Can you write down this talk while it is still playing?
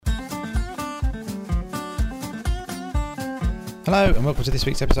Hello and welcome to this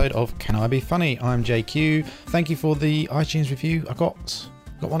week's episode of Can I Be Funny? I'm JQ. Thank you for the iTunes review. I got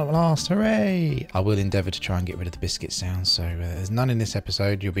one at last. Hooray! I will endeavour to try and get rid of the biscuit sounds, so there's none in this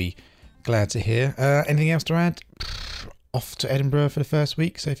episode. You'll be glad to hear. Anything else to add? Off to Edinburgh for the first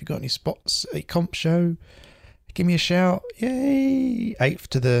week, so if you've got any spots at a comp show, give me a shout. Yay! 8th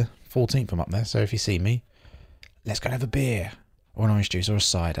to the 14th I'm up there, so if you see me, let's go and have a beer. Or an orange juice or a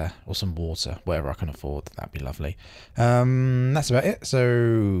cider or some water, whatever I can afford. That'd be lovely. That's about it.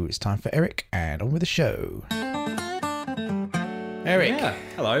 So it's time for Eric and on with the show. Eric. Yeah.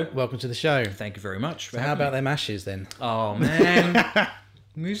 Hello. Welcome to the show. Thank you very much. So how about them ashes then? Oh, man.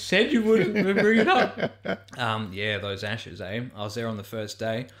 You said you wouldn't bring it up. Yeah, those ashes, eh? I was there on the first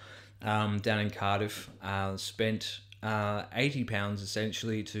day down in Cardiff. Spent £80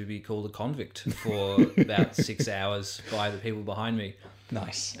 essentially to be called a convict for about 6 hours by the people behind me.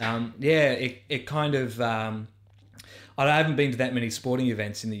 Nice. Yeah, it kind of... I haven't been to that many sporting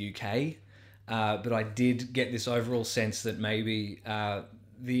events in the UK, but I did get this overall sense that maybe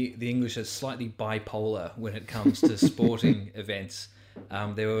the English are slightly bipolar when it comes to sporting events.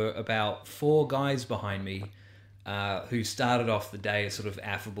 There were about 4 guys behind me who started off the day as sort of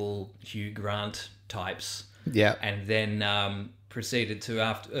affable Hugh Grant types. Yeah. And then proceeded to,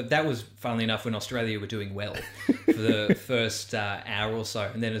 after that was funnily enough when Australia were doing well for the first hour or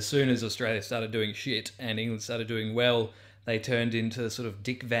so, and then as soon as Australia started doing shit and England started doing well, they turned into sort of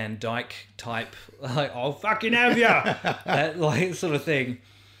Dick Van Dyke type, like, I'll fucking have ya, that like sort of thing,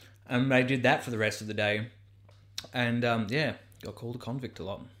 and they did that for the rest of the day, and yeah, got called a convict a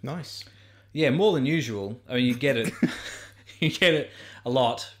lot. Nice. Yeah, more than usual. I mean, you get it. You get it a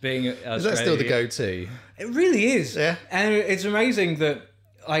lot being Australian. Is that still the go-to? It really is. Yeah. And it's amazing that,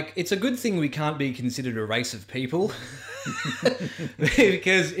 like, it's a good thing we can't be considered a race of people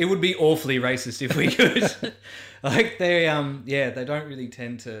because it would be awfully racist if we could. Like, they don't really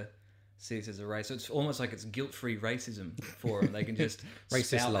tend to see it as a race. So it's almost like it's guilt-free racism for them. They can just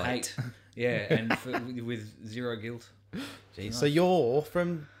Racist spout light. hate. Yeah, and with zero guilt. Jeez. So you're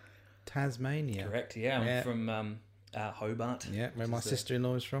from Tasmania? Correct, yeah. I'm from... Hobart. Yeah, where my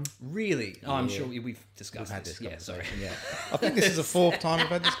sister-in-law is from. Really? Oh, I'm sure we've discussed Had this. this Yeah, sorry. Yeah. I think this is the 4th time we've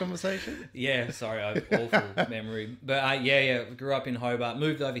had this conversation. Yeah, sorry, I have awful memory. But yeah, grew up in Hobart.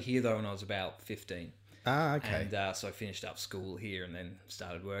 Moved over here though when I was about 15. Ah, okay. And so I finished up school here and then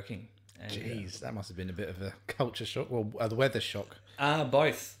started working. And, Jeez, that must have been a bit of a culture shock. Well, the weather shock.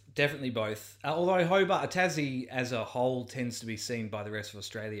 Both. Definitely both. Although Hobart, Tassie as a whole tends to be seen by the rest of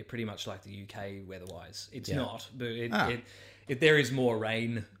Australia pretty much like the UK weather-wise. It's not, but there is more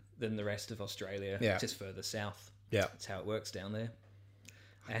rain than the rest of Australia, just further south. Yeah. That's how it works down there.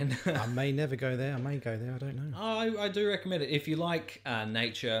 And I may never go there. I may go there. I don't know. I do recommend it. If you like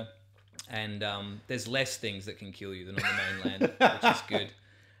nature and there's less things that can kill you than on the mainland, which is good.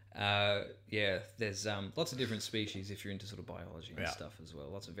 Yeah, there's lots of different species if you're into sort of biology and stuff as well.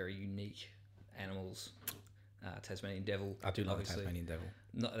 Lots of very unique animals. Tasmanian devil. I do love obviously. Tasmanian devil.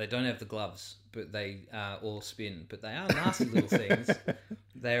 No, they don't have the gloves, but they all spin. But they are nasty little things.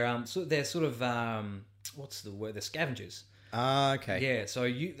 They're sort of what's the word? They're scavengers. Ah, okay. Yeah, so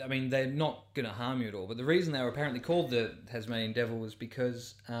they're not going to harm you at all. But the reason they were apparently called the Tasmanian devil was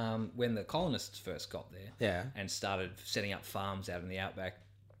because when the colonists first got there, and started setting up farms out in the outback,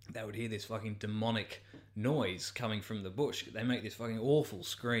 they would hear this fucking demonic noise coming from the bush. They make this fucking awful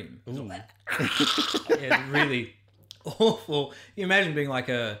scream. Yeah, really awful. You imagine being like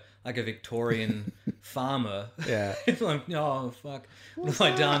a Victorian farmer. Yeah. It's like, oh fuck, what have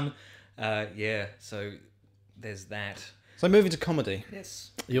I done? Yeah. So there's that. So moving to comedy.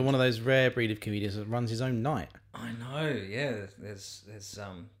 Yes. You're one of those rare breed of comedians that runs his own night. I know. Yeah. There's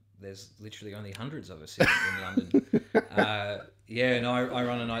literally only hundreds of us in London. I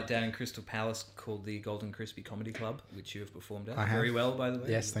run a night down in Crystal Palace called the Golden Crispy Comedy Club, which you have performed at very well, by the way.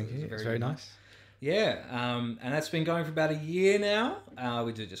 Yes, thank you. It's very nice. Yeah, and that's been going for about a year now.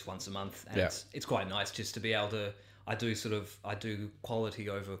 We do just once a month, and it's quite nice just to be able to. I do quality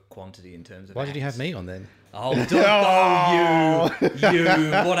over quantity in terms of. Why did you have me on then? Oh, you!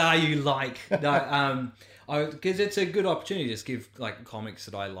 What are you like? No, because it's a good opportunity to just give like comics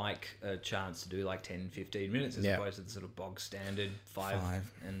that I like a chance to do like 10, 15 minutes as opposed to the sort of bog standard 5.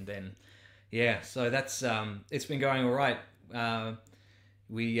 And then, so that's, it's been going all right.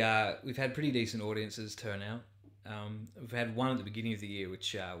 We've had pretty decent audiences turn out. We've had one at the beginning of the year,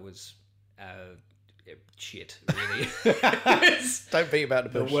 which was shit, really. Don't beat about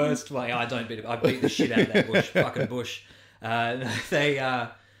the bush. The worst way. I don't beat it. I beat the shit out of that bush. Fucking bush.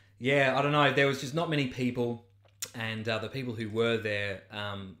 Yeah, I don't know. There was just not many people, and the people who were there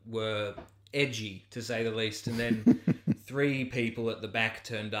were edgy, to say the least. And then 3 people at the back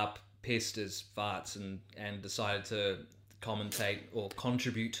turned up pissed as farts and decided to commentate or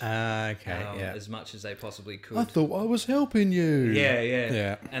contribute as much as they possibly could. I thought I was helping you.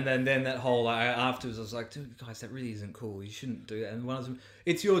 Yeah. And then that whole afterwards, I was like, dude, guys, that really isn't cool. You shouldn't do that. And one of them,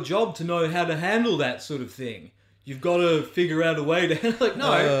 it's your job to know how to handle that sort of thing. You've got to figure out a way to handle. Like,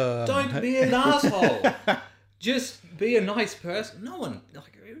 no, don't be an asshole. Just be a nice person. No one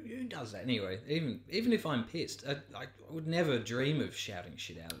who does that anyway. Even if I'm pissed, I would never dream of shouting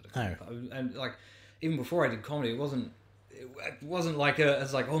shit out at a comic. And like even before I did comedy, it wasn't like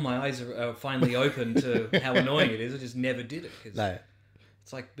it's like, oh, my eyes are finally open to how annoying it is. I just never did it because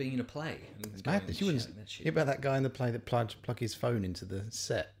it's like being in a play. It's madness. You wouldn't hear about that guy in the play that plugged his phone into the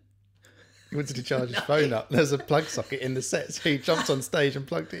set. He wanted to charge his phone up. There's a plug socket in the set, so he jumped on stage and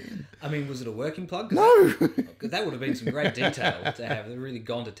plugged it in. I mean, was it a working plug? No! That would have been some great detail to have. They've really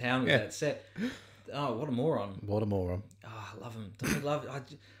gone to town with that set. Oh, what a moron. What a moron. Oh, I love him.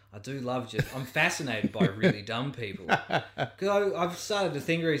 I do love just... I'm fascinated by really dumb people. Because I've started to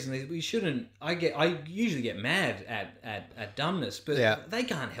think recently, we shouldn't... I usually get mad at dumbness, but they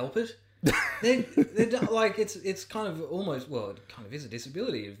can't help it. they're like it's kind of almost, well, it kind of is a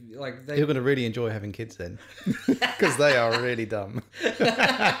disability. Like you're going to really enjoy having kids then, because they are really dumb.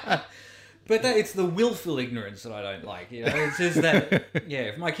 But it's the willful ignorance that I don't like. You know, it's just that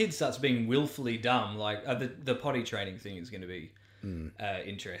if my kid starts being willfully dumb, like the potty training thing is going to be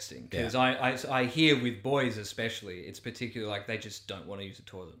interesting because I hear with boys especially, it's particularly like they just don't want to use the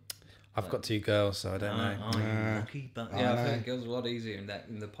toilet. I've got 2 girls, so I don't know. You're lucky, but I think girls are a lot easier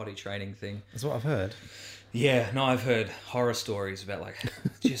in the potty training thing. That's what I've heard. Yeah, no, I've heard horror stories about like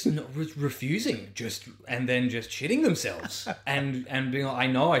just not refusing, and then just shitting themselves and being like, I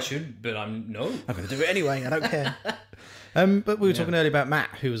know I should, but I'm going to do it anyway. I don't care. But we were talking earlier about Matt,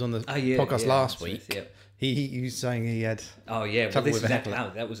 who was on the podcast last week. Yep. He was saying he had. Oh yeah, well, this is that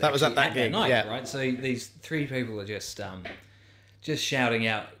was at that gig, night, right? So these 3 people are just shouting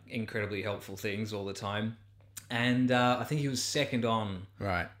out incredibly helpful things all the time, and I think he was second on,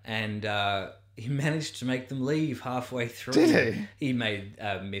 right? And he managed to make them leave halfway through. Did he? He made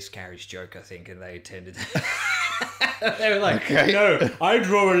a miscarriage joke, I think, and they attended. They were like, "No, I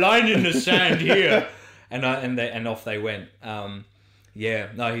draw a line in the sand here," and off they went.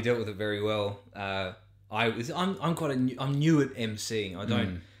 He dealt with it very well. I'm new at emceeing. I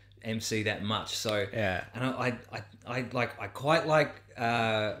don't MC that much, so and I quite like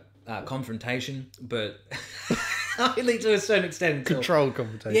confrontation, but only to a certain extent. Controlled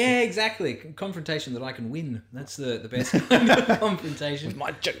confrontation. Yeah, exactly. Confrontation that I can win. That's the best kind of confrontation. With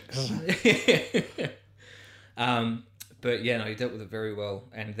my jokes. But yeah, no, he dealt with it very well,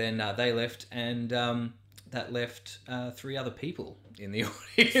 and then they left, and that left 3 other people in the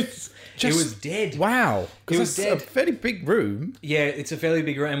audience. It was dead. Wow. It was dead. A fairly big room. Yeah, it's a fairly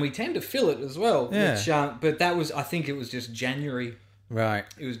big room, and we tend to fill it as well. Yeah. Which, but that was, I think it was just January. Right.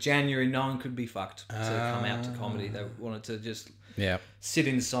 It was January. No one could be fucked to come out to comedy. They wanted to just sit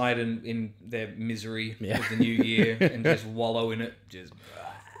inside in their misery of the new year and just wallow in it. Just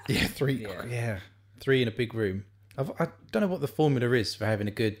 3 in a big room. I don't know what the formula is for having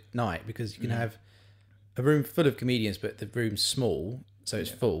a good night, because you can have a room full of comedians, but the room's small, so it's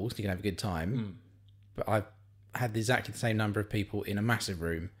full, so you can have a good time. But I've had exactly the same number of people in a massive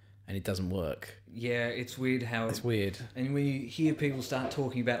room, and it doesn't work. Yeah, it's weird how... It's weird. And when you hear people start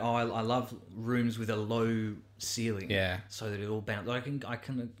talking about, I love rooms with a low ceiling. Yeah. So that it all bounces. I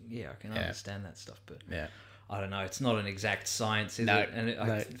can understand that stuff, but... Yeah. I don't know. It's not an exact science, is it? And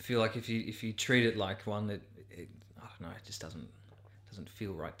I feel like if you treat it like one, I don't know, it just doesn't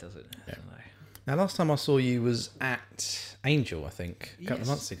feel right, does it? I don't know. Now, last time I saw you was at Angel, I think, a couple of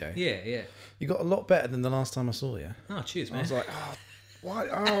months ago. Yeah. You got a lot better than the last time I saw you. Oh, cheers, man. I was like,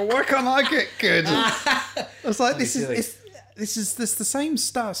 why can't I get good? I was like, this is the same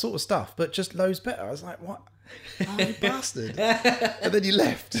sort of stuff, but just loads better. I was like, what? Oh, you bastard. And then you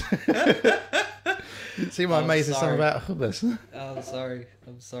left. See my amazing song about hummus. I'm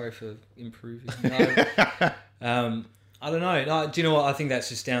sorry for improving. I don't know. Do you know what? I think that's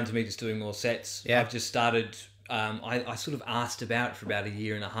just down to me just doing more sets. Yeah. I've just started... I sort of asked about for about a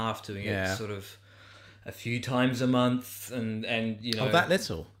year and a half doing it sort of a few times a month and you know... Oh, that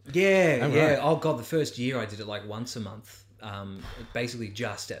little? Yeah. Right. Oh, God, the first year I did it like once a month. Basically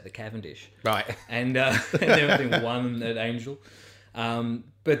just at the Cavendish. Right. And then I think one at Angel.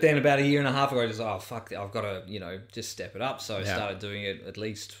 But then about a year and a half ago, I just fuck, I've got to just step it up. So I started doing it at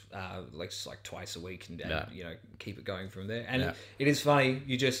least like twice a week and keep it going from there. And it is funny.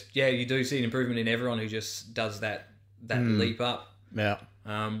 You just you do see an improvement in everyone who just does that leap up. Yeah.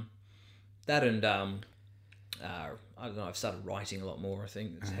 That and I don't know. I've started writing a lot more. I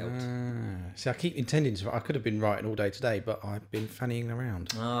think it's helped. See, I keep intending to. I could have been writing all day today, but I've been fannying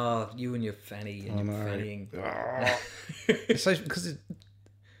around. Oh, you and your fanny and your fannying. So because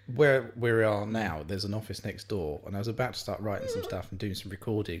where we are now, there's an office next door, and I was about to start writing some stuff and doing some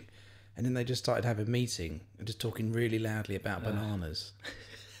recording, and then they just started having a meeting and just talking really loudly about bananas.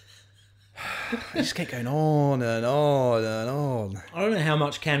 They just kept going on and on and on. I don't know how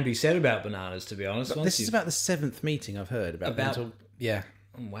much can be said about bananas, to be honest. This is about the 7th meeting I've heard about. Yeah.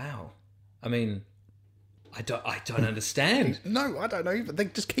 Oh, wow. I mean, I don't understand. No, I don't know. But they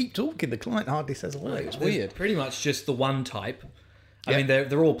just keep talking. The client hardly says a word. It's weird. Pretty much just the one type. I mean,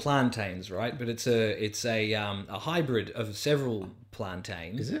 they're all plantains, right? But it's a hybrid of several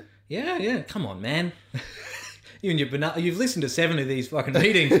plantains. Is it? Yeah. Come on, man. You and your banana. You've listened to 7 of these fucking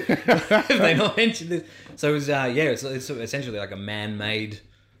meetings. Have they not mentioned this? So it's essentially like a man-made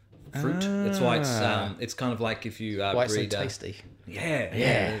fruit. That's why it's kind of like if you Why it's so breed. tasty.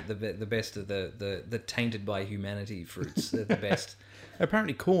 Yeah. The best of the tainted by humanity fruits. They're the best.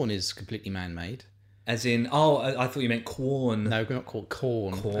 Apparently, corn is completely man-made. As in, I thought you meant corn. No, we're not called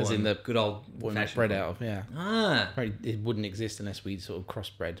corn. As in the good old what it's bred out of. Yeah. Apparently it wouldn't exist unless we sort of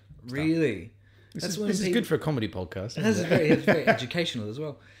crossbred. Really. This is good for a comedy podcast. It's very educational as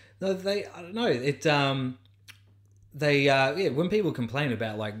well. No, I don't know. When people complain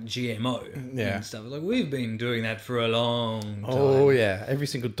about like GMO and stuff, like we've been doing that for a long time. Oh yeah, every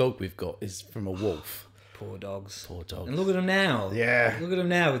single dog we've got is from a wolf. Poor dogs. And look at them now. Yeah. Look at them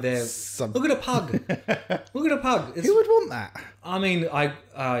now with their. Look at a pug. Look at a pug. Who would want that? I mean,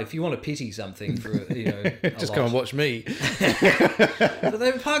 if you want to pity something for just go and watch me. But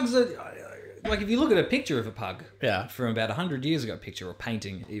they're pugs that. Like, if you look at a picture of a pug from about 100 years ago, picture or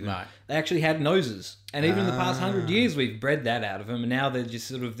painting even, they actually had noses. And even in the past 100 years, we've bred that out of them. And now they're just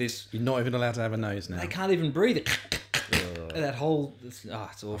sort of this... You're not even allowed to have a nose now. They can't even breathe it. That whole... It's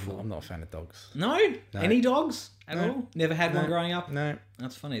awful. I'm not a fan of dogs. No? Any dogs at all? Never had one growing up? No.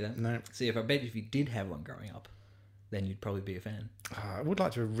 That's funny, that. No. See, I bet if you did have one growing up, then you'd probably be a fan. I would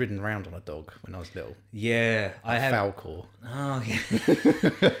like to have ridden around on a dog when I was little. Yeah, I have. Falcor. Oh,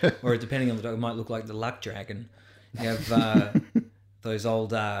 yeah. Or depending on the dog, it might look like the Luck Dragon. You have those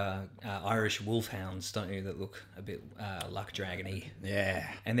old Irish wolfhounds, don't you, that look a bit Luck Dragon-y. Yeah.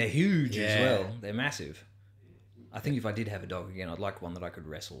 And they're huge as well. They're massive. I think if I did have a dog again, I'd like one that I could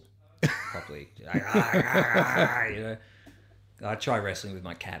wrestle properly. I try wrestling with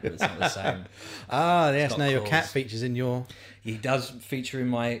my cat, but it's not the same. Yes. Now your cat features in your. He does feature in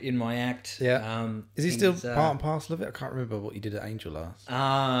my act. Yeah. Is he still part and parcel of it? I can't remember what you did at Angel last.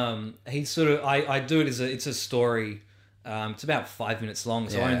 He's sort of. I do it as it's a story. It's about 5 minutes long,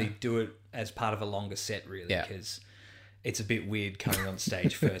 so I only do it as part of a longer set, really, because it's a bit weird coming on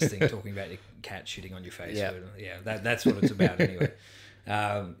stage first thing, talking about your cat shitting on your face. That's what it's about anyway.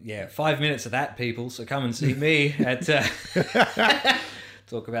 5 minutes of that, people. So come and see me at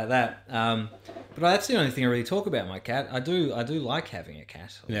talk about that. But that's the only thing I really talk about my cat. I do like having a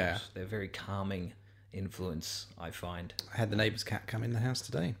cat. They're a very calming influence, I find. I had the neighbour's cat come in the house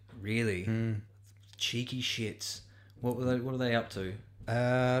today. Really? Cheeky shits. What are they up to?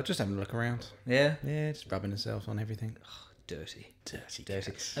 Just having a look around. Yeah? Yeah, just rubbing themselves on everything. Dirty.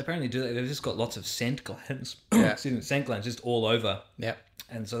 Cats. Apparently, they've just got lots of scent glands. Yeah. Excuse me, scent glands just all over. Yep.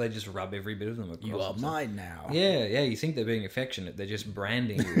 And so they just rub every bit of them across. You are mine now. Yeah. You think they're being affectionate. They're just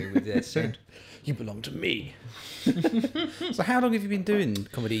branding you with their scent. You belong to me. So how long have you been doing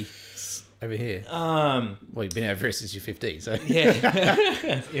comedy over here? Well, you've been over here since you're 15, so...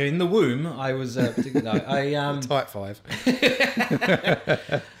 Yeah. In the womb, I was... Type 5.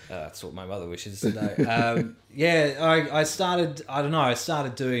 That's what my mother wishes. No. I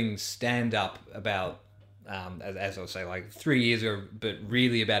started doing stand-up about, as I was saying, like 3 years ago, but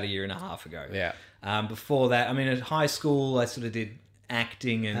really about a year and a half ago. Yeah. Before that, I mean, at high school, I sort of did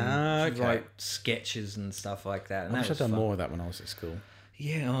acting and write sketches and stuff like that. And I wish I'd done more of that when I was at school.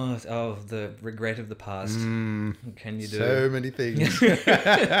 Yeah, the regret of the past. What can you do? So many things.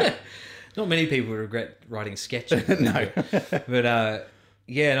 Not many people regret writing sketches. No. But...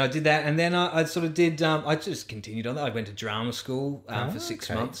 and I did that, and then I sort of did. I just continued on that. I went to drama school for 6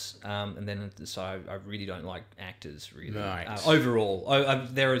 months, and then so I really don't like actors really. Right. Overall,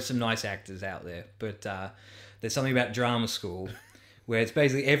 there are some nice actors out there, but there's something about drama school where it's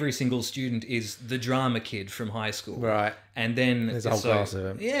basically every single student is the drama kid from high school, right? And then there's a whole class of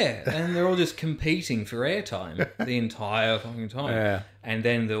them. Yeah, and they're all just competing for airtime the entire fucking time. Yeah. And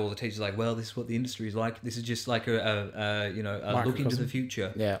then all the teachers are like, well, this is what the industry is like. This is just like a look into the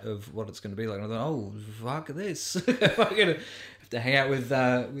future of what it's going to be like. And I thought, oh, fuck this. to hang out with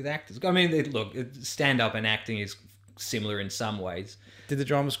actors. I mean, look, stand up and acting is similar in some ways. Did the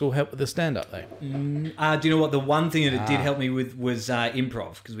drama school help with the stand-up though? Do you know what? The one thing that it did help me with was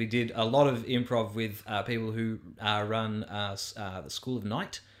improv, because we did a lot of improv with people who run the School of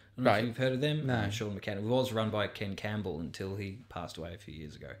Night. I don't know if you've heard of them. No. Sean McCann. It was run by Ken Campbell until he passed away a few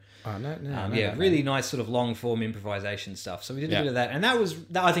years ago. Oh, no. Really nice sort of long-form improvisation stuff. So we did a bit of that. And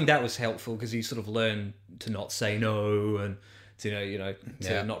I think that was helpful, because you sort of learn to not say no and to,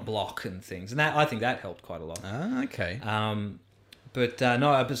 to not block and things. And I think that helped quite a lot. Ah, okay. But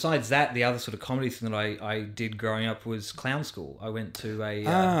no, besides that, the other sort of comedy thing that I did growing up was clown school. I went to a...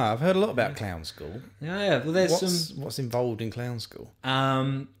 I've heard a lot about clown school. Yeah, well, there's What's involved in clown school?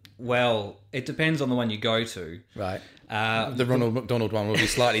 Well, it depends on the one you go to. Right. The Ronald McDonald one will be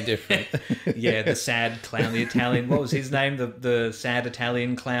slightly different. Yeah, the sad clown, the Italian... What was his name? The sad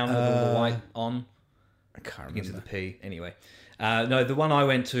Italian clown with all the white on? I can't Begins remember. with a P. Anyway. No, the one I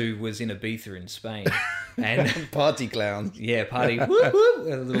went to was in Ibiza in Spain. And Party clowns. yeah, party. Whoop, whoop,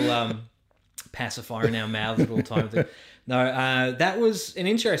 a little pacifier in our mouths at all times. No, that was an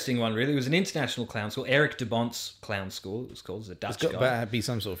interesting one, really. It was an international clown school. Eric de Bont's clown school, it was called. It was a Dutch It's guy. got to be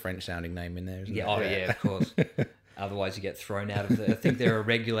some sort of French-sounding name in there, isn't Yeah, it? of course. Otherwise, you get thrown out of I think they're a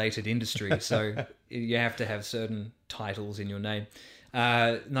regulated industry, so you have to have certain titles in your name.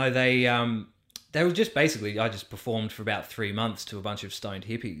 No, they were just basically, I just performed for about 3 months to a bunch of stoned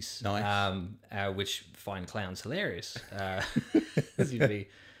hippies. Nice. Which find clowns hilarious, as you'd be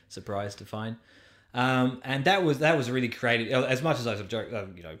surprised to find. And that was really creative. As much as I sort of joke,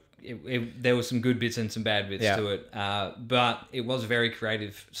 there were some good bits and some bad bits to it. But it was a very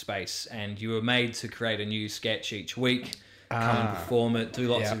creative space, and you were made to create a new sketch each week, come and perform it, do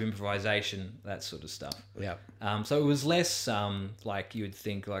lots of improvisation, that sort of stuff. Yeah. So it was less like you would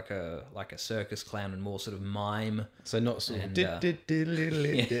think like a circus clown, and more sort of mime. So not sort of...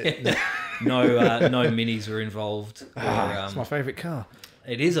 No minis were involved. It's my favourite car.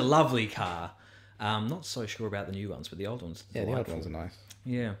 It is a lovely car. Not so sure about the new ones, but the old ones. Yeah, the old ones are nice.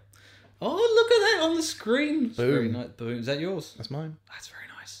 Yeah. Oh, look at that on the screen. It's Boom. very nice. Boom. Is that yours? That's mine. That's very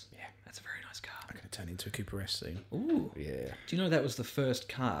nice. Yeah, that's a very nice car. I'm going to turn into a Cooper S soon. Ooh. Yeah. Do you know that was the first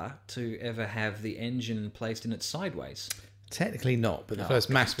car to ever have the engine placed in it sideways? Technically not, but the first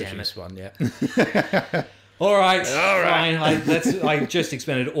mass-produced one, yeah. All right. Fine. I just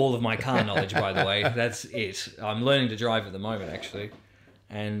expended all of my car knowledge, by the way. That's it. I'm learning to drive at the moment, actually.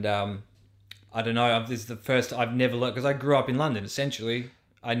 And I don't know. This is the first I've never learned, because I grew up in London. Essentially,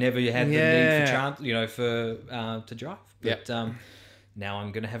 I never had the need for chance, to drive. But now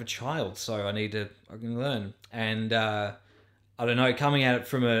I'm going to have a child, so I can learn. And I don't know, coming at it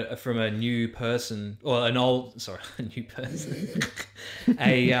from a new person, or a new person,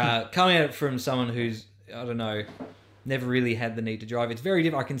 coming at it from someone who's, I don't know, never really had the need to drive. It's very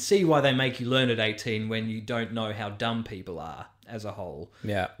different. I can see why they make you learn at 18 when you don't know how dumb people are as a whole.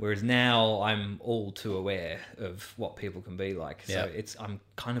 Yeah. Whereas now I'm all too aware of what people can be like. So I'm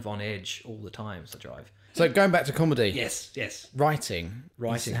kind of on edge all the time as I drive. So going back to comedy. Yes. Writing.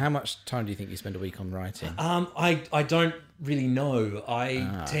 How much time do you think you spend a week on writing? I don't really know.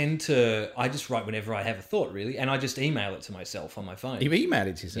 I just write whenever I have a thought, really, and I just email it to myself on my phone. You email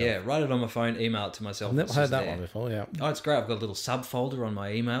it to yourself? Yeah, write it on my phone, email it to myself. I've never heard that one before, yeah. Oh, it's great. I've got a little subfolder on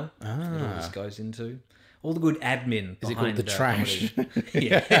my email that all this goes into. All the good admin. Is it called the trash?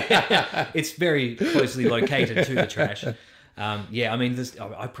 Yeah. It's very closely located to the trash. I mean,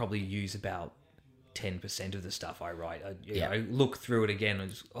 I probably use about 10% of the stuff I write. I look through it again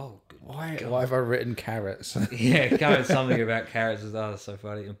and just, why have I written carrots? Something about carrots. That's so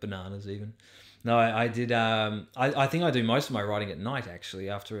funny. And bananas even. No, I did. I think I do most of my writing at night,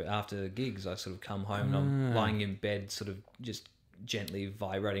 actually. After gigs, I sort of come home and I'm lying in bed, sort of just gently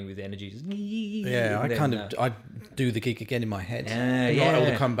vibrating with energy. Just, I do the gig again in my head. All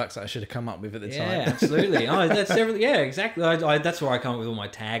the comebacks that I should have come up with at the time. Yeah, absolutely. That's definitely, exactly. That's where I come up with all my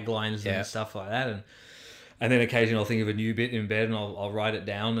taglines and stuff like that. And then occasionally I'll think of a new bit in bed and I'll write it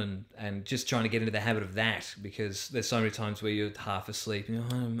down and just trying to get into the habit of that, because there's so many times where you're half asleep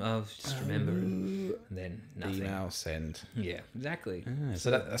and I'll just remember it, and then nothing. Email send. Yeah, exactly. So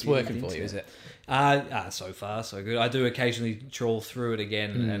that's working for you, is it? So far so good. I do occasionally trawl through it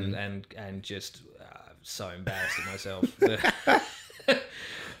again and just so embarrassed at myself.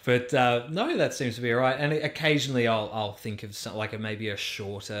 But no, that seems to be all right. And occasionally I'll think of something maybe a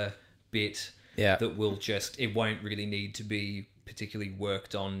shorter bit. Yeah. That will it won't really need to be particularly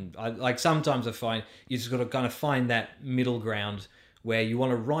worked on. Sometimes I find you just got to kind of find that middle ground where you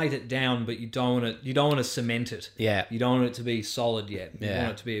want to write it down, but you don't want to cement it. Yeah. You don't want it to be solid yet. You Yeah.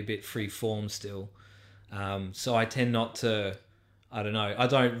 want it to be a bit free form still. So I tend not to I don't know. I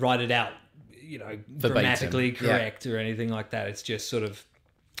don't write it out, grammatically correct or anything like that. It's just sort of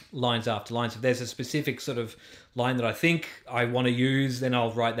lines after lines. If there's a specific sort of line that I think I want to use, then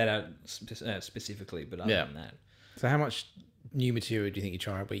I'll write that out specifically. But other than that. So how much new material do you think you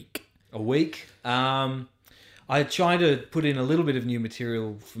try a week? A week? I try to put in a little bit of new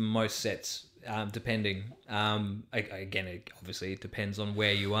material for most sets, depending. Again, obviously it depends on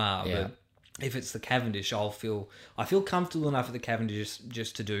where you are. Yeah. But if it's the Cavendish, I feel comfortable enough at the Cavendish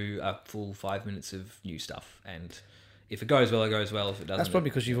just to do a full 5 minutes of new stuff. And if it goes well, it goes well. If it doesn't, That's probably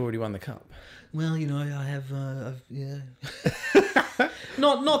because you've already won the cup. Well, I have,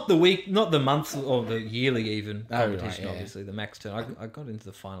 not the week, not the month or the yearly even competition. Obviously, the Max Turn. I got into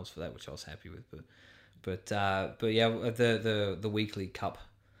the finals for that, which I was happy with. But yeah, the weekly cup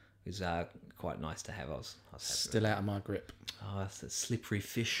is quite nice to have. I was happy. Still out of my grip. Oh, that's a slippery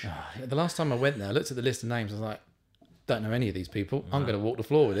fish. The last time I went there, I looked at the list of names. I was like, don't know any of these people. I'm going to walk the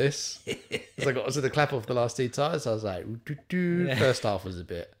floor with this. So I got to the clap off the last 2 tires. I was like, First half was a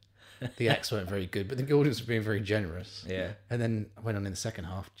bit. The acts weren't very good, but the audience were being very generous. Yeah. And then I went on in the second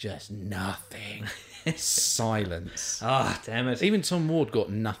half, just nothing. Silence. Ah, damn it. Even Tom Ward got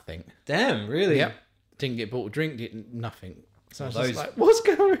nothing. Damn, really? Yep. Didn't get bought a drink, didn't nothing. So I was Those- just like, what's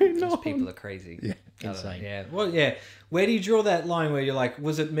going Those on? people are crazy. Yeah, I don't know. insane. Yeah. Well, yeah. Where do you draw that line where you're like,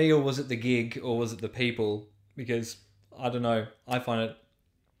 was it me or was it the gig or was it the people? Because I don't know. I find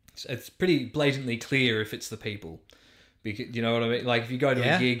it's pretty blatantly clear if it's the people. Because you know what I mean? Like if you go to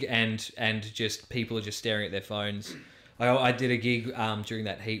a gig and just people are just staring at their phones. I did a gig during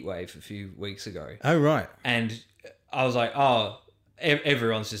that heat wave a few weeks ago. Oh, right. And I was like,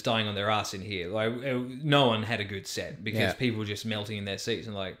 everyone's just dying on their ass in here. Like, no one had a good set because people were just melting in their seats.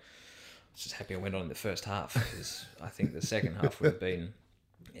 And like, I was just happy I went on in the first half because I think the second half would have been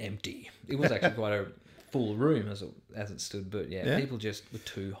empty. It was actually quite a full room as it stood, but people just were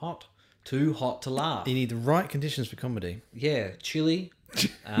too hot to laugh. You need the right conditions for comedy. Yeah, chilly,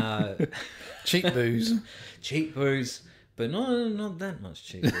 Cheap booze. cheap booze, but not that much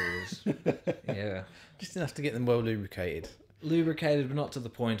cheap booze. Yeah. Just enough to get them well lubricated. Lubricated, but not to the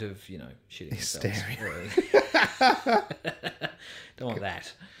point of, shitting themselves. Hysteria. Don't want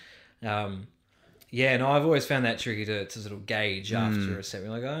that. I've always found that tricky to sort of gauge after a set. We're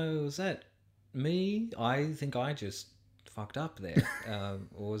like, oh, was that me? I think I just fucked up there.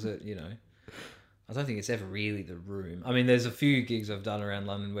 Or was it, I don't think it's ever really the room. I mean, there's a few gigs I've done around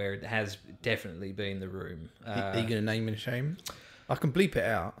London where it has definitely been the room. Are you going to name and shame? I can bleep it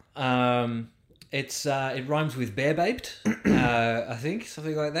out. It rhymes with bear baped, I think,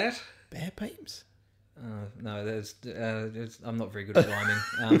 something like that. Bear babes? No, there's I'm not very good at rhyming.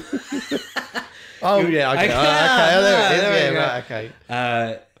 Oh, yeah, okay. There it is. Okay.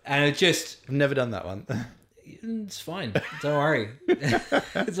 And it just... I've never done that one. It's fine. Don't worry.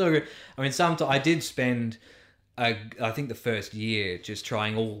 It's all good. I mean, sometimes I did spend, I think the first year just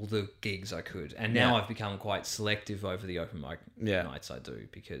trying all the gigs I could. And now I've become quite selective over the open mic nights I do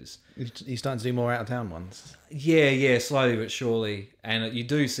because... You're starting to do more out-of-town ones? Yeah, slowly but surely. And you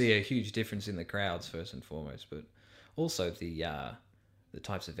do see a huge difference in the crowds, first and foremost. But also the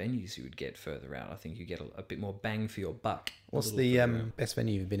types of venues you would get further out. I think you get a bit more bang for your buck. What's the best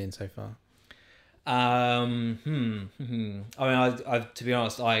venue you've been in so far? I mean, I to be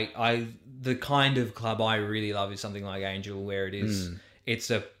honest, I the kind of club I really love is something like Angel, where it is,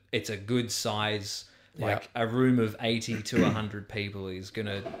 it's a good size, like a room of 80 to 100 people is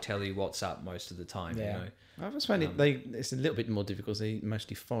gonna tell you what's up most of the time. Yeah. You know, I've just found it's a little bit more difficult. They're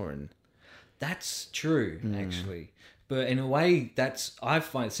mostly foreign. that's true actually. But in a way, I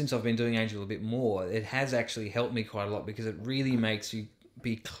find since I've been doing Angel a bit more, it has actually helped me quite a lot because it really makes you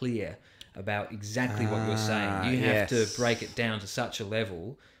be clear about exactly what you're saying. You have to break it down to such a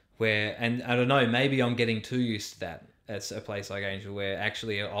level where, and I don't know, maybe I'm getting too used to that at a place like Angel where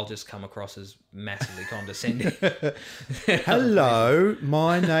actually I'll just come across as massively condescending. Hello,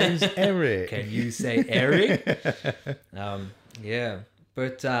 my name's Eric. Can you say Eric? Yeah.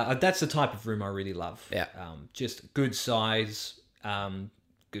 But that's the type of room I really love. Yeah. Just good size,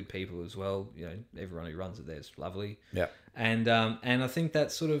 good people as well. You know, everyone who runs it there is lovely. Yeah. And I think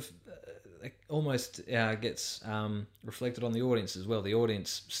that sort of almost gets reflected on the audience as well. The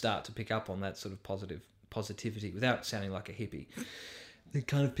audience start to pick up on that sort of positivity without sounding like a hippie. They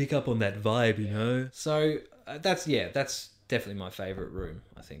kind of pick up on that vibe, you know. So that's definitely my favourite room,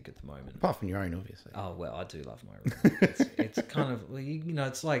 I think, at the moment. Apart from your own, obviously. Oh well, I do love my room. It's kind of, you know,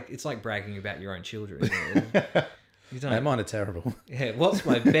 it's like bragging about your own children. Isn't it? You don't. No, mine are terrible. Yeah, what's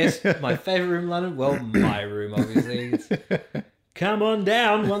my favourite room in London? Well, my room, obviously. Come on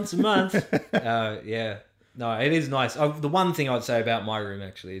down once a month. Yeah. No, it is nice. The one thing I'd say about my room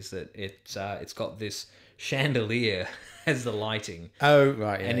actually is that it's got this chandelier as the lighting. Oh,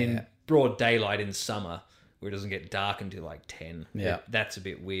 right. Yeah, and in broad daylight in summer, where it doesn't get dark until like 10. Yeah. That's a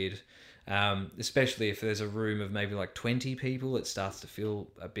bit weird. Especially if there's a room of maybe like 20 people, it starts to feel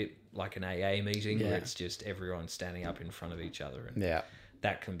a bit like an AA meeting where it's just everyone standing up in front of each other. And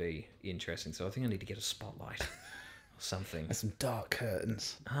that can be interesting. So I think I need to get a spotlight or something. There's some dark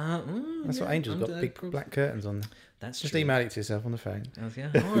curtains. That's what Angel's got, big black curtains on. That's just true. email it to yourself on the phone. All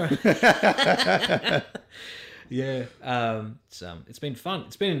right. Yeah, it's been fun.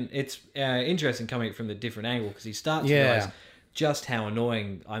 It's interesting coming from the different angle because you start to realize just how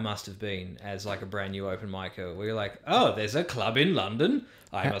annoying I must have been as like a brand new open micer. Where you're like, oh, there's a club in London,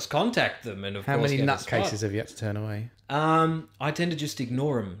 I must contact them, and how many nutcases have you had to turn away? I tend to just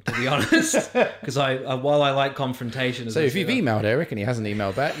ignore them, to be honest, because while I like confrontation. So if you've emailed Eric and he hasn't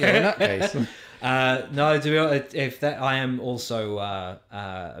emailed back, you're a nutcase. No, to be honest, I am also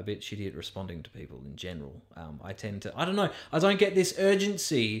a bit shitty at responding to people in general. I tend to, I don't know, I don't get this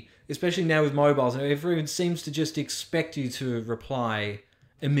urgency, especially now with mobiles. Everyone seems to just expect you to reply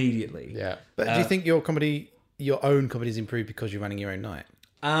immediately. Yeah, but do you think your own comedy's improved because you're running your own night?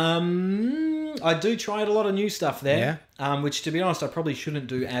 I do try a lot of new stuff there, which, to be honest, I probably shouldn't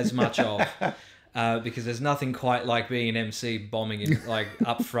do as much of. Because there's nothing quite like being an MC bombing in, like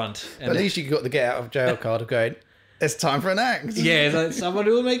up front. But at least you got the get out of jail card of going, it's time for an act. Yeah, it's like someone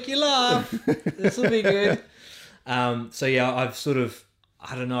who will make you laugh. This will be good. So yeah, I've sort of,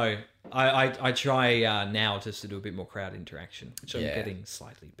 I don't know. I try now just to do a bit more crowd interaction, which I'm getting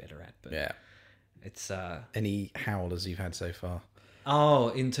slightly better at. But it's any howlers you've had so far? Oh,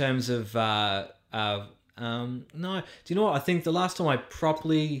 in terms of no. Do you know what? I think the last time I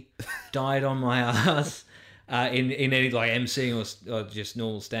properly died on my ass in any like emceeing or just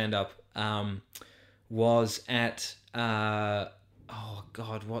normal stand up was at oh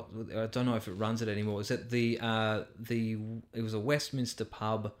god, what, I don't know if it runs it anymore. Was it it was a Westminster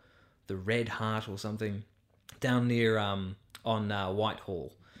pub, the Red Heart or something, down near on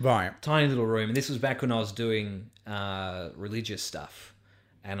Whitehall. Right. Tiny little room, and this was back when I was doing religious stuff.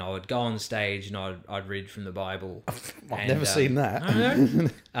 And I would go on stage and I'd read from the Bible. I've never seen that.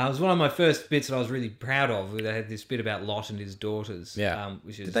 It was one of my first bits that I was really proud of. They had this bit about Lot and his daughters. Yeah.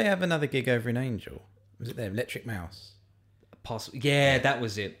 Which is Did they have another gig over in Angel? Was it there? Electric Mouse? Possible. Yeah, that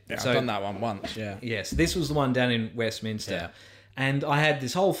was it. Yeah, so, I've done that one once, yeah. Yes, this was the one down in Westminster. Yeah. And I had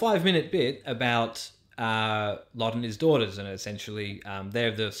this whole 5-minute bit about Lot and his daughters, and essentially they're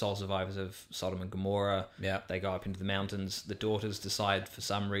the sole survivors of Sodom and Gomorrah. Yeah. They go up into the mountains. The daughters decide for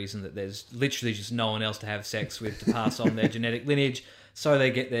some reason that there's literally just no one else to have sex with to pass on their genetic lineage, so they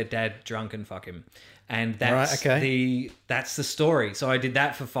get their dad drunk and fuck him. And that's that's the story. So I did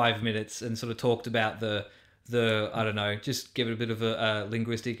that for 5 minutes and sort of talked about the I don't know, just give it a bit of a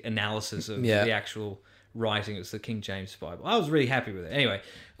linguistic analysis of the actual writing. It was the King James Bible. I was really happy with it. Anyway,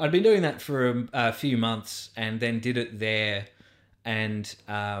 I'd been doing that for a few months and then did it there, and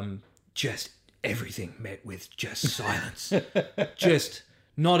just everything met with just silence. Just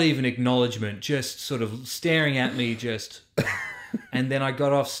not even acknowledgement, just sort of staring at me, just... And then I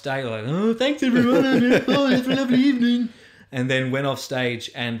got off stage like, oh, thanks everyone, oh, have a lovely evening. And then went off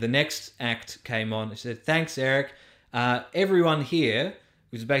stage, and the next act came on. It said, thanks, Eric. Everyone here,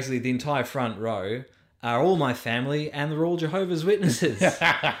 which is basically the entire front row, are all my family, and they're all Jehovah's Witnesses.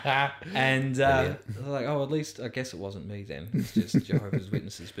 And I was like, oh, at least I guess it wasn't me then. It's just Jehovah's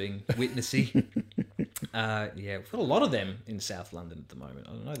Witnesses being witnessy. Yeah, we've got a lot of them in South London at the moment.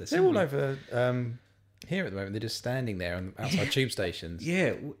 I don't know. They're all over here at the moment. They're just standing there outside tube stations.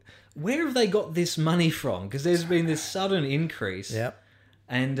 Yeah. Where have they got this money from? Because there's been this sudden increase. Yep.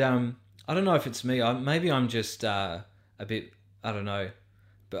 And I don't know if it's me. Maybe I'm just a bit, I don't know.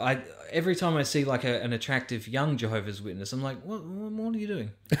 But every time I see like an attractive young Jehovah's Witness, I'm like, what are you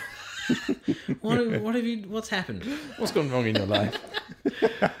doing? What's happened? What's gone wrong in your life?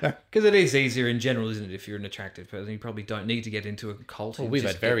 Because it is easier in general, isn't it? If you're an attractive person, you probably don't need to get into a cult. Well, we've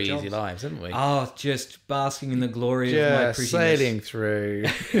had very easy lives, haven't we? Oh, just basking in the glory of my prettiness. Sailing through.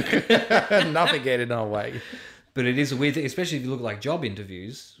 Nothing getting in our way. But it is a weird thing, especially if you look at like job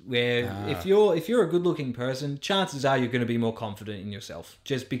interviews, where if you're a good-looking person, chances are you're going to be more confident in yourself,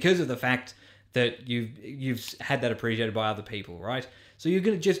 just because of the fact that you've had that appreciated by other people, right? So you're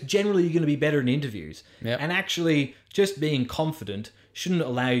going to be better in interviews. Yep. And actually, just being confident shouldn't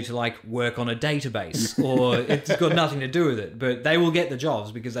allow you to like work on a database, or it's got nothing to do with it. But they will get the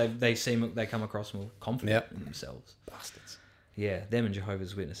jobs because they come across more confident in themselves. Bastards. Yeah, them and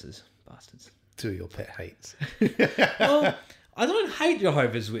Jehovah's Witnesses, bastards. Two of your pet hates. Well, I don't hate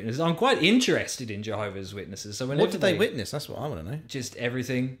Jehovah's Witnesses. I'm quite interested in Jehovah's Witnesses. So whenever What did they witness? That's what I want to know. Just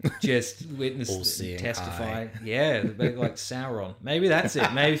everything. Just witness, All-seeing testify. eye. Yeah, they're like Sauron. Maybe that's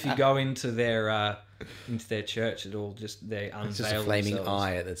it. Maybe if you go into their church, it'll just they unveil It's just a flaming themselves.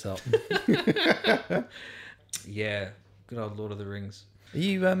 eye at the top. Yeah, good old Lord of the Rings. Are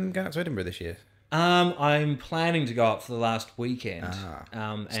you going out to Edinburgh this year? I'm planning to go up for the last weekend.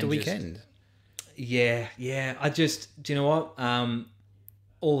 It's the weekend. Yeah. Do you know what?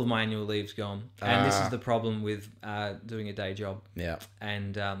 All of my annual leave's gone, and this is the problem with doing a day job. Yeah.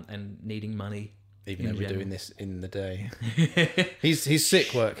 And needing money. Even in though we're general. doing this in the day. He's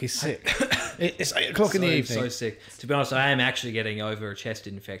sick, work. He's sick. It's 8 o'clock in the evening. So sick. To be honest, I am actually getting over a chest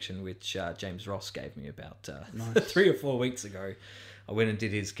infection, which James Ross gave me about 3 or 4 weeks ago. I went and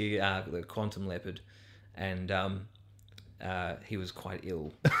did his gig, the Quantum Leopard, and he was quite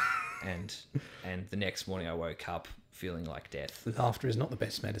ill. and the next morning I woke up feeling like death. Laughter is not the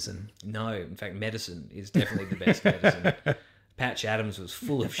best medicine. No, in fact, medicine is definitely the best medicine. Patch Adams was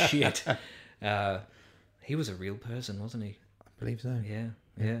full of shit. He was a real person, wasn't he? I believe so.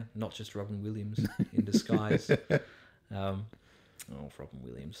 Yeah. Not just Robin Williams in disguise. Robin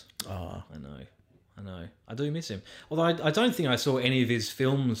Williams. Oh. I know. I do miss him. Although I don't think I saw any of his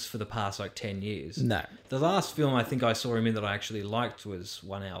films for the past 10 years. No. The last film I think I saw him in that I actually liked was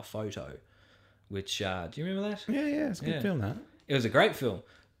 1 Hour Photo, which do you remember that? Yeah, it's a good film, that. It was a great film,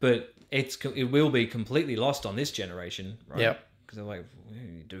 but it will be completely lost on this generation, right? Yep. Because they're like,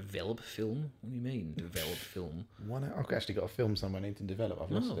 develop film? What do you mean, develop film? I've actually got a film somewhere I need to develop.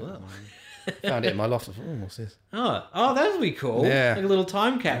 I've lost it. Well. Found it in my loft. I thought, what's this? Oh, that would be cool. Yeah. Like a little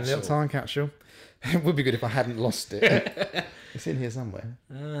time A capsule. little time capsule. It would be good if I hadn't lost it. It's in here somewhere.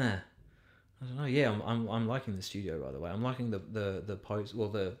 I don't know. Yeah, I'm liking the studio, by the way. I'm liking the post. Well,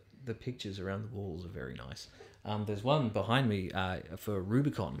 the pictures around the walls are very nice. There's one behind me for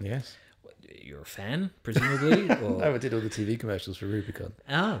Rubicon. Yes. You're a fan, presumably? Or... No, I did all the TV commercials for Rubicon.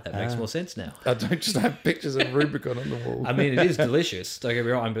 That makes more sense now. I don't just have pictures of Rubicon on the wall. I mean, it is delicious. Don't get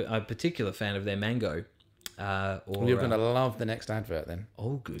me wrong. I'm a particular fan of their mango. You're going to love the next advert then.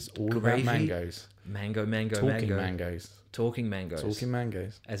 Oh, good. It's all about mangoes. Mango. Talking mangoes. Talking mangoes. Talking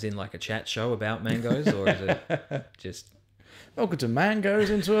mangoes. As in like a chat show about mangoes, or is it just... Welcome to Mangoes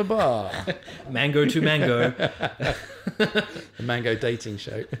into a Bar. Mango to mango. The mango dating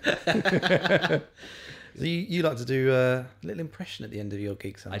show. So you like to do a little impression at the end of your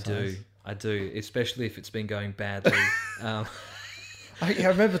gig sometimes. I do, especially if it's been going badly. I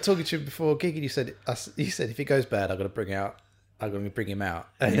remember talking to you before a gig, and you said if it goes bad, I'm going to bring him out,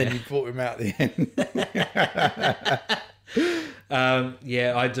 and then you brought him out at the end.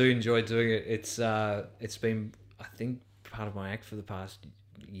 Yeah, I do enjoy doing it. It's been, I think, part of my act for the past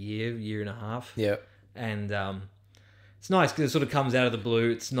year and a half. Yeah, and it's nice because it sort of comes out of the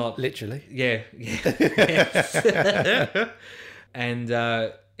blue. It's not literally. Yeah. And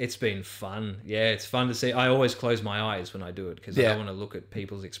it's been fun. Yeah, it's fun to see. I always close my eyes when I do it because I don't want to look at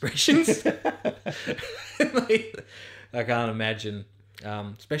people's expressions. I can't imagine,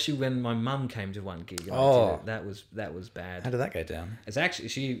 especially when my mum came to one gig. And I did it. That was bad. How did that go down? It's actually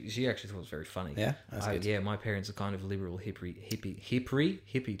she actually thought it was very funny. Yeah, that's good. Yeah, my parents are kind of liberal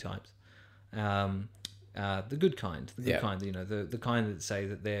hippie types. The good kind, you know, the kind that say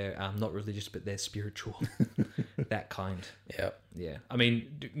that they're not religious but they're spiritual. That kind. Yeah. I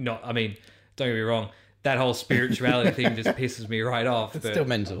mean, don't get me wrong. That whole spirituality thing just pisses me right off. It's but, still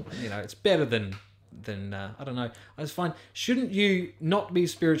mental. You know, it's better than I don't know. I just find, shouldn't you not be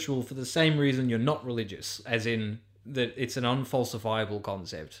spiritual for the same reason you're not religious? As in that it's an unfalsifiable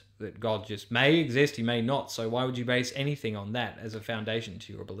concept that God just may exist, he may not. So why would you base anything on that as a foundation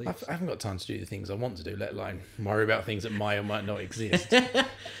to your beliefs? I haven't got time to do the things I want to do, let alone worry about things that might or might not exist.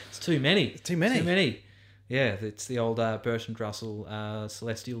 It's too many. Too many. Yeah, it's the old Bertrand Russell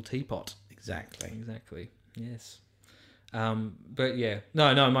celestial teapot. Exactly. Yes. But yeah,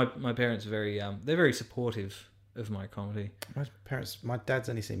 no. My parents are very they're very supportive of my comedy. My dad's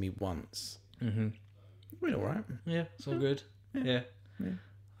only seen me once. Mm-hmm. We're all right. Yeah, it's all good. Yeah.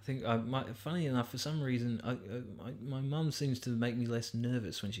 I think funny enough, for some reason, my mum seems to make me less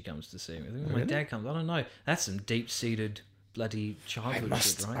nervous when she comes to see me. I think when my dad comes, I don't know. That's some deep-seated bloody childhood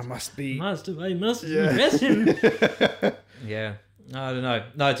shit, right? I must be. I must impress him. Yeah. I don't know.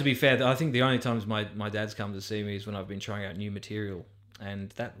 No, to be fair, I think the only times my dad's come to see me is when I've been trying out new material. And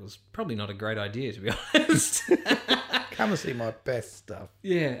that was probably not a great idea, to be honest. Come and see my best stuff.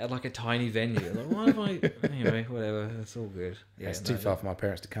 Yeah, at like a tiny venue. Like, why have I... Anyway, whatever. It's all good. Yeah, it's too far for my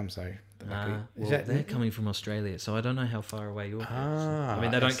parents to come, so... They're coming from Australia, so I don't know how far away you're from. I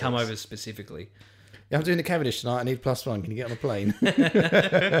mean, they don't come over specifically. Yeah, I'm doing the Cavendish tonight. I need +1. Can you get on a plane?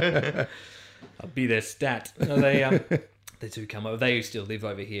 I'll be their stat. No, they do come over. They still live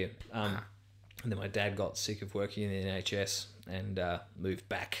over here. And then my dad got sick of working in the NHS and moved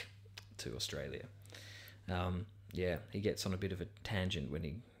back to Australia. Yeah, he gets on a bit of a tangent when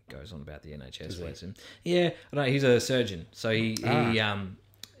he goes on about the NHS. Bless him. Yeah, I don't know, he's a surgeon, so he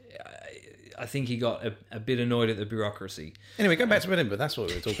I think he got a bit annoyed at the bureaucracy. Anyway, go back to Edinburgh. That's what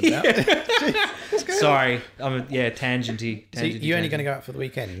we were talking about. Sorry, tangenty. So you're only going to go out for the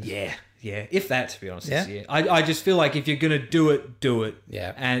weekend? Yeah. If that, to be honest, this year. I just feel like if you're going to do it.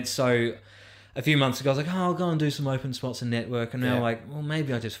 Yeah. And so a few months ago, I was like, I'll go and do some open spots and network. And now I'm like, well,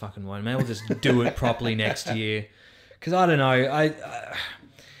 maybe I just fucking won't. Maybe I'll just do it properly next year. Because I don't know.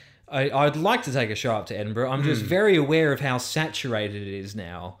 I'd like to take a show up to Edinburgh. I'm just very aware of how saturated it is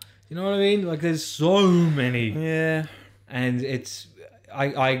now. You know what I mean? Like, there's so many. Yeah. And it's...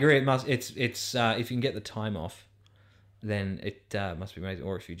 I agree. It's if you can get the time off, then it must be amazing.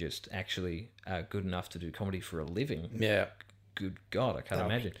 Or if you're just actually good enough to do comedy for a living. Yeah. Good God, I can't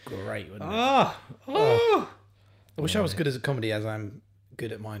imagine. Great, wouldn't it? I wish I was good as a comedy as I'm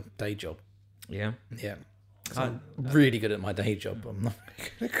good at my day job. Yeah. Yeah. I'm really good at my day job. I'm not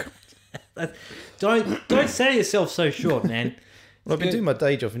good at comedy. Don't sell yourself so short, man. Well, I've been doing my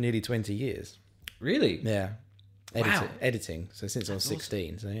day job for nearly 20 years. Really? Yeah. Wow. Editing. So since I was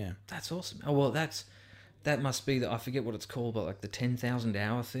 16. Awesome. So yeah. That's awesome. Oh well, that must be I forget what it's called, but like the 10,000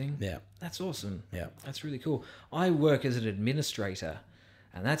 hour thing. Yeah. That's awesome. Yeah. That's really cool. I work as an administrator,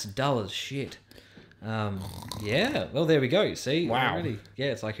 and that's dull as shit. Yeah. Well, there we go. You see? Wow. Really?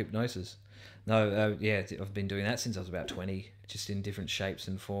 Yeah, it's like hypnosis. No. Yeah, I've been doing that since I was about 20, just in different shapes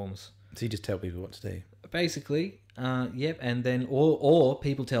and forms. So you just tell people what to do. Basically, yep. And then or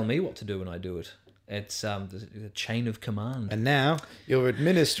people tell me what to do when I do it. It's the chain of command. And now you're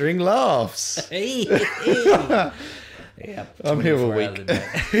administering laughs. Yeah, I'm here all week.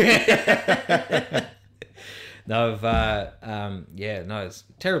 No, it's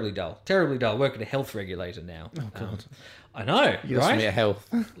terribly dull. Work at a health regulator now. Oh God, I know. you lost me at health.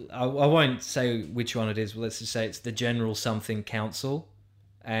 I won't say which one it is. But let's just say it's the General Something Council,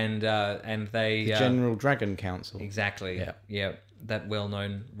 and they The General Dragon Council. Exactly. Yeah. That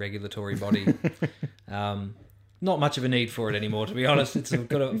well-known regulatory body. Not much of a need for it anymore, to be honest. It's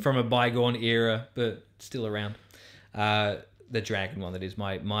from a bygone era, but still around. The dragon one, that is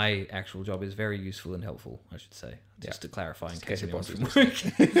my actual job, is very useful and helpful, I should say. Just to clarify in case anyone's from work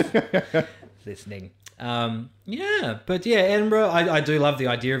listening. Edinburgh, I do love the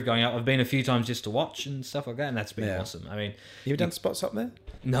idea of going out. I've been a few times just to watch and stuff like that, and that's been awesome. I mean, you ever done spots up there?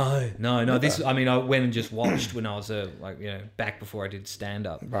 No. I went and just watched when I was back before I did stand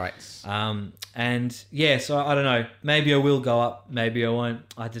up. Right. So I don't know. Maybe I will go up. Maybe I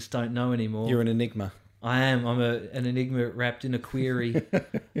won't. I just don't know anymore. You're an enigma. I am. I'm an enigma wrapped in a query.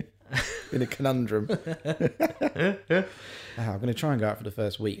 In a conundrum. I'm going to try and go out for the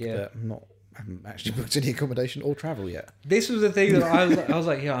first week, but I haven't actually booked any accommodation or travel yet. This was the thing that I was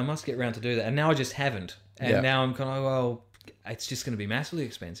like, I must get around to do that, and now I just haven't. And now I'm kind of it's just going to be massively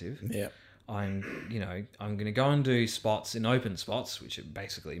expensive. Yeah. I'm going to go and do spots in open spots, which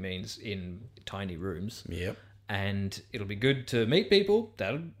basically means in tiny rooms. Yep. And it'll be good to meet people.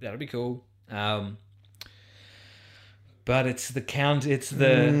 That'll be cool. But it's the count. It's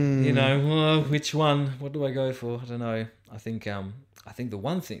the which one? What do I go for? I don't know. I think the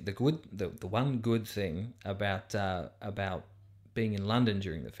one thing, the one good thing about being in London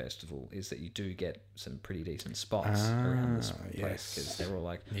during the festival is that you do get some pretty decent spots around this place, because they're all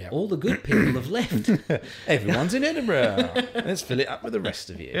like, all the good people have left. Everyone's in Edinburgh. Let's fill it up with the rest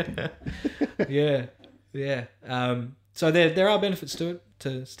of you. Yeah. So there are benefits to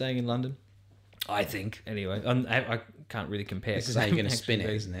staying in London, I think. Anyway, I can't really compare. This is how you're going to spin it,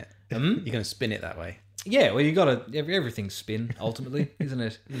 isn't it? You're going to spin it that way. Yeah, well, you got to everything's spin ultimately, isn't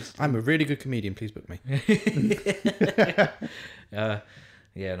it? I'm a really good comedian. Please book me.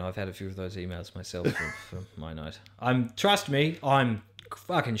 I've had a few of those emails myself for my night. Trust me, I'm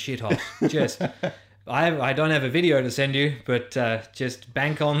fucking shit hot. Just I don't have a video to send you, but just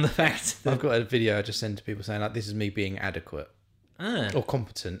bank on the fact that I've got a video I just send to people saying, like, this is me being adequate or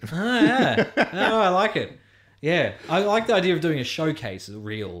competent. I like it. Yeah, I like the idea of doing a showcase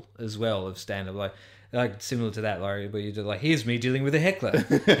reel as well of stand-up, like similar to that, Larry, where you do like, here's me dealing with a heckler,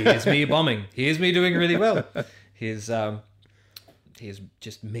 here's me bombing, here's me doing really well, here's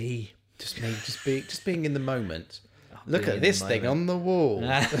just me, just being in the moment. Look at this thing on the wall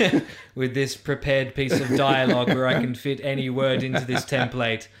with this prepared piece of dialogue where I can fit any word into this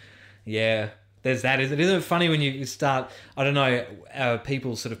template. Yeah, There's that. Isn't it funny when you start, I don't know,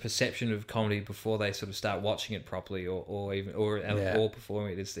 people's sort of perception of comedy before they sort of start watching it properly or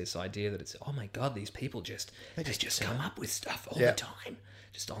performing it is this idea that it's, oh my God, these people they just come up with stuff all the time,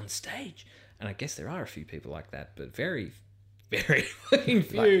 just on stage. And I guess there are a few people like that, but very, very fucking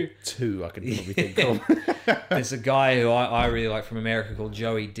few. Like 2 I could probably think of. There's a guy who I really like from America called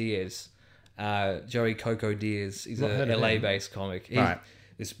Joey Diaz. Joey Coco Diaz. He's a LA-based comic. Right.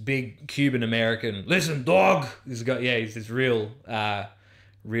 This big Cuban American. Listen, dog. This guy, he's this real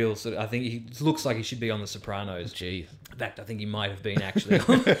sort of. I think he looks like he should be on The Sopranos. Gee. In fact, I think he might have been actually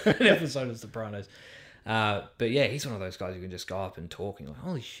on an episode of Sopranos. But yeah, he's one of those guys who can just go up and talk and you're like,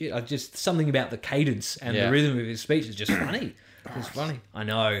 holy shit! Just something about the cadence and the rhythm of his speech is just funny. It's funny. I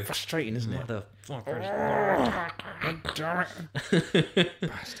know. Frustrating, isn't it? Motherfuckers.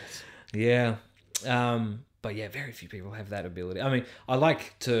 Bastards. Yeah. But yeah, very few people have that ability. I mean, I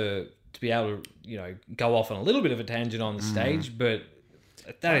like to be able to, go off on a little bit of a tangent on the stage, but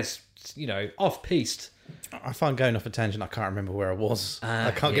that is, off-piste. I find going off a tangent, I can't remember where I was. I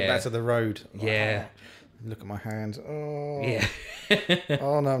can't get back to the road. Yeah. Look at my hands. Oh. Yeah.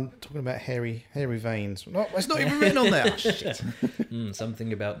 Oh, no, I'm talking about hairy veins. No, it's not even written on there. Oh, shit.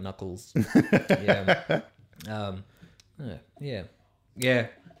 Something about knuckles. Yeah. Yeah.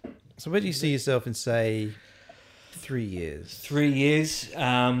 So where do you see yourself in, say, 3 years? 3 years.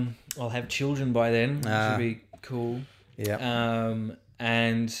 I'll have children by then, which would be cool. Yeah.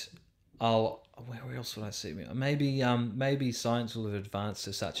 And where else would I see me? Maybe science will have advanced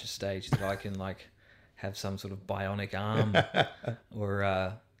to such a stage that I can have some sort of bionic arm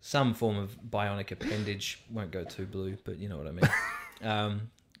or some form of bionic appendage. Won't go too blue, but you know what I mean.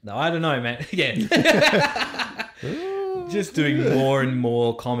 No, I don't know, man. Yeah. Just doing more and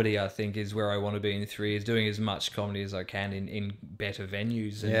more comedy, I think, is where I want to be in 3 years. Doing as much comedy as I can in better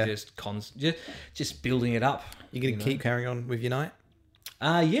venues and just building it up. You're going to keep carrying on with Unite?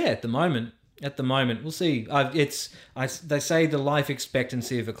 Yeah, at the moment, we'll see. They say the life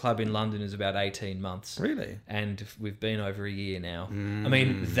expectancy of a club in London is about 18 months. Really? And we've been over a year now. I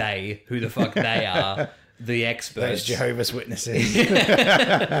mean, who the fuck they are, the experts. Those Jehovah's Witnesses.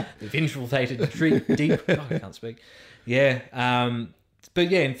 They've infiltrated deep. Oh, I can't speak. Yeah. But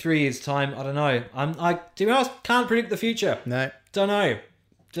yeah, in 3 years' time, I don't know. To be honest, can't predict the future. No. Don't know.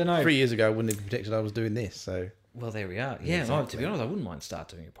 3 years ago, I wouldn't have predicted I was doing this, so... Well, there we are. Yeah, exactly. To be honest, I wouldn't mind start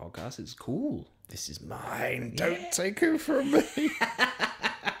doing a podcast. It's cool. This is mine. Don't take it from me.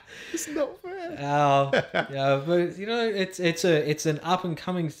 It's not fair. Yeah, but it's an up and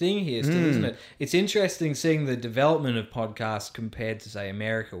coming thing here still, isn't it? It's interesting seeing the development of podcasts compared to, say,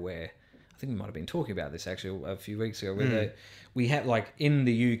 America, where I think we might have been talking about this actually a few weeks ago, where we have, in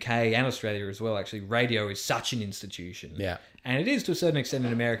the UK and Australia as well, actually, radio is such an institution. Yeah. And it is to a certain extent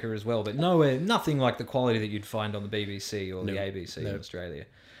in America as well, but nothing like the quality that you'd find on the BBC or the ABC in Australia.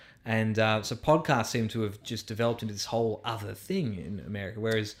 And so podcasts seem to have just developed into this whole other thing in America,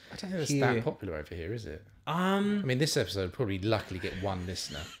 whereas I don't know if it's that popular over here, is it? I mean, this episode would probably luckily get one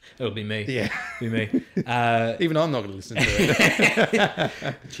listener. It'll be me. Yeah. It'll be me. Even I'm not going to listen to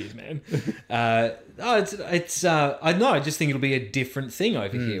it. Cheers, man. I know. I just think it'll be a different thing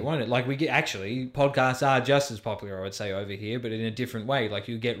over here, won't it? Podcasts are just as popular, I would say, over here, but in a different way.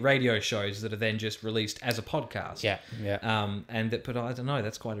 You get radio shows that are then just released as a podcast. Yeah. But I don't know.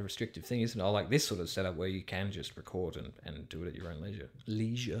 That's quite a restrictive thing, isn't it? I like this sort of setup where you can just record and do it at your own leisure.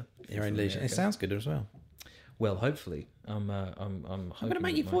 Your own leisure. It sounds good as well. Well, hopefully, I'm hoping. I'm going to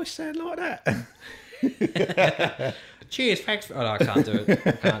make your voice sound like that. Cheers, thanks. I can't do it.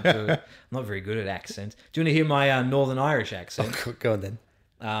 I'm not very good at accents. Do you want to hear my Northern Irish accent? Oh, go on then.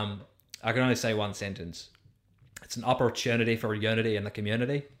 I can only say one sentence. It's an opportunity for unity in the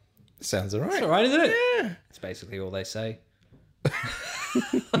community. Sounds all right. It's all right, isn't it? Yeah. It's basically all they say.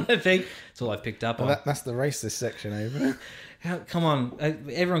 I think that's all I've picked up on. That's the racist section over. Come on,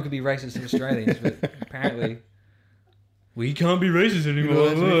 everyone could be racist to Australians, but apparently we can't be racist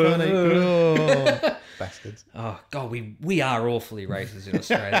anymore. Bastards. Oh God, we are awfully racist in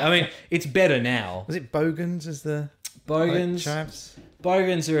Australia. I mean, it's better now. Was it Bogans as the Bogans? Chavs?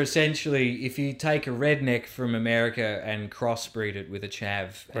 Bogans are essentially if you take a redneck from America and crossbreed it with a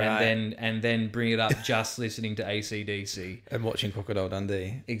chav, and then bring it up just listening to AC/DC and watching Crocodile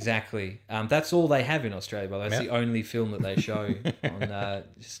Dundee. Exactly. That's all they have in Australia. By the way, that's the only film that they show on.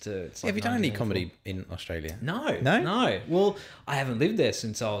 Have you done any comedy in Australia? No. Well, I haven't lived there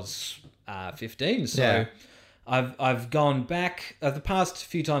since I was 15, so. Yeah. I've gone back the past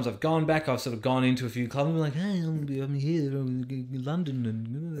few times I've gone back. I've sort of gone into a few clubs and been like, hey, I'm here in London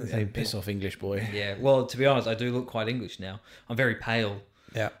and hey, piss off, English boy. Yeah. Well, to be honest, I do look quite English now. I'm very pale.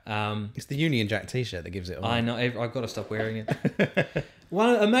 Yeah. It's the Union Jack T-shirt that gives it away. I know. I've got to stop wearing it.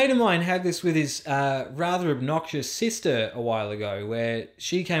 A mate of mine had this with his rather obnoxious sister a while ago, where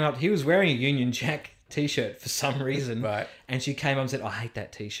she came up. He was wearing a Union Jack T-shirt for some reason, Right. And she came up and said, "I hate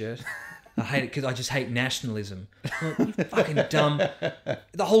that T-shirt. I hate it because I just hate nationalism." You fucking dumb.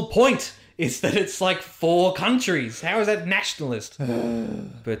 The whole point is that it's like 4 countries. How is that nationalist?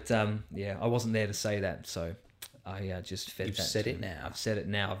 But yeah, I wasn't there to say that, so I just fed You've that. said it now. I've said it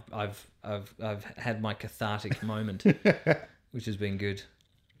now. I've had my cathartic moment, which has been good.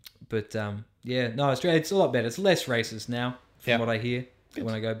 But yeah, no, Australia, it's a lot better. It's less racist now, from what I hear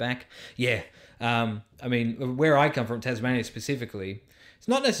when I go back. Yeah, I mean, where I come from, Tasmania specifically, it's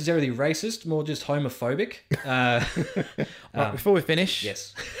not necessarily racist, more just homophobic. Right, before we finish,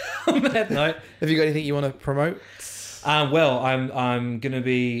 Yes. On that note, have you got anything you want to promote? well, I'm going to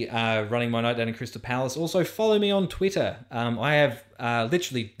be running my night down in Crystal Palace. Also, follow me on Twitter. I have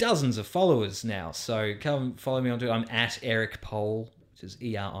literally dozens of followers now, so come follow me on Twitter. I'm at Eric Pohl, which is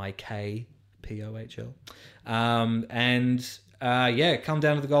ERIKPOHL. Yeah, come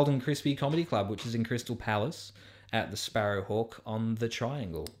down to the Golden Crispy Comedy Club, which is in Crystal Palace at the Sparrowhawk on the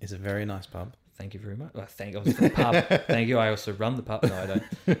Triangle. It's a very nice pub. Thank you very much. Well, thank you for the pub. Thank you. I also run the pub. No, I don't.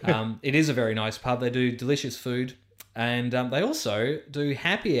 It is a very nice pub. They do delicious food. And they also do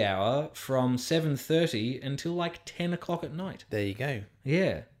happy hour from 7:30 until like 10 o'clock at night. There you go.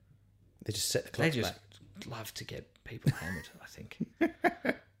 Yeah. They just set the clock They just back. love to get people hammered, I think.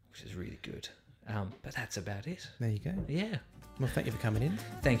 Which is really good. But that's about it. There you go. Yeah. Well, thank you for coming in.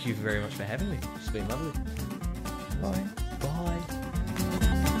 Thank you very much for having me. It's been lovely. Bye. Bye.